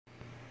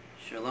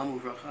Shalom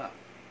Uvracha.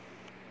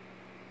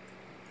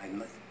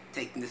 I'm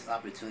taking this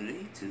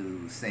opportunity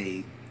to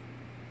say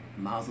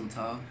Mazel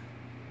Tov,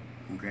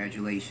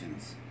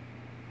 congratulations,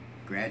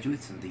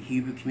 graduates of the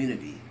Hebrew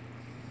Community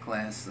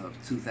class of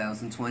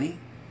 2020.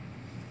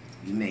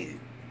 You made it.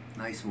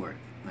 Nice work,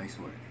 nice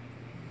work.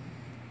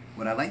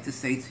 What I'd like to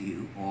say to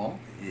you all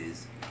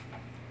is,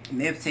 it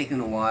may have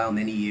taken a while,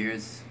 many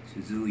years, to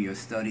do your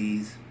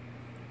studies,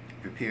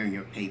 preparing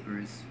your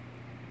papers.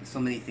 There's so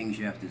many things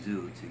you have to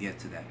do to get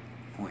to that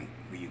point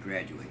where you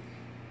graduate.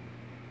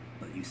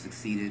 But you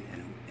succeeded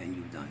and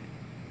you've done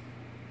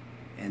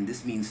it. And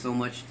this means so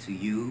much to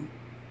you,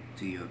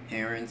 to your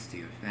parents, to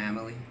your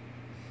family,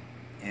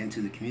 and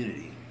to the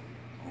community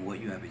on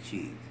what you have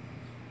achieved.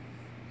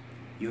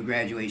 Your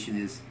graduation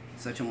is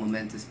such a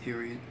momentous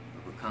period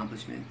of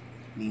accomplishment.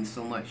 It means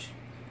so much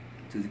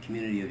to the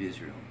community of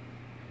Israel.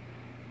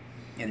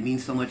 And it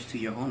means so much to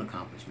your own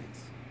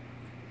accomplishments.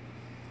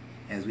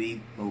 As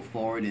we go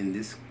forward in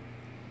this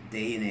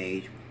day and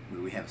age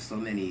where we have so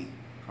many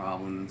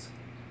problems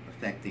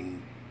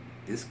affecting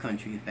this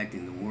country,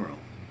 affecting the world,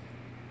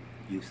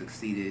 you've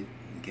succeeded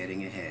in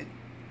getting ahead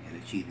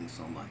and achieving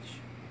so much.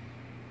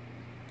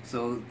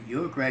 So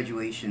your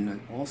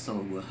graduation also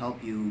will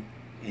help you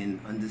in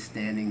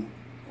understanding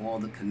all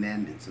the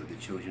commandments of the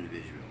children of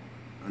Israel,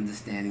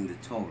 understanding the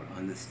Torah,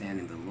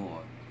 understanding the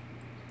law,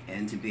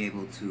 and to be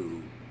able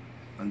to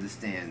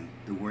understand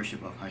the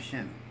worship of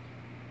Hashem,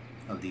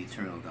 of the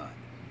eternal God.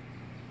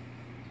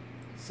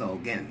 So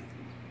again,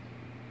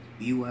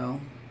 be well.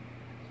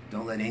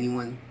 Don't let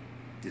anyone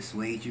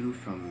dissuade you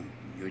from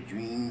your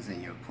dreams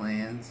and your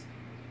plans.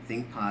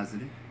 Think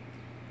positive,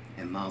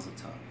 and Mazel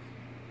Tov.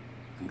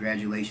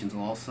 Congratulations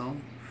also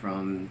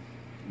from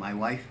my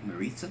wife,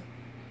 Maritza,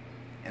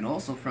 and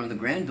also from the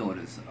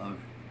granddaughters of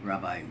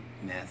Rabbi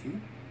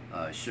Matthew,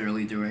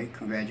 Shirley Dore.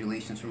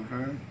 Congratulations from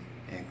her,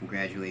 and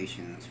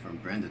congratulations from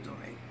Brenda Dore.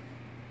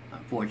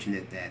 I'm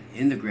fortunate that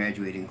in the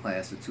graduating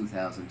class of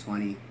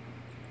 2020,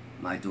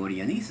 my daughter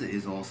Yanisa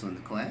is also in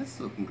the class,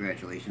 so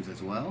congratulations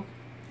as well,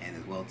 and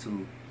as well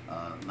to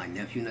my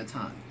nephew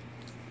Natan.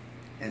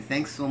 And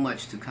thanks so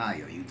much to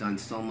Kaya. You've done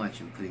so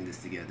much in putting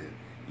this together.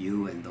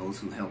 You and those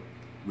who helped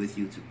with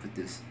you to put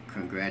this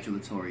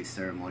congratulatory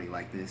ceremony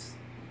like this.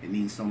 It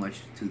means so much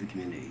to the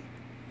community.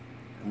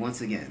 And once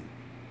again,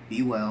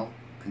 be well.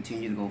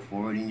 Continue to go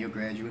forward in your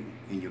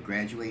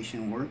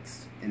graduation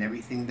works and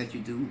everything that you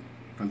do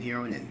from here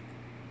on in.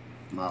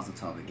 Mazel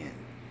Tov again.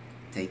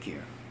 Take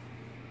care.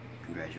 Congratulations.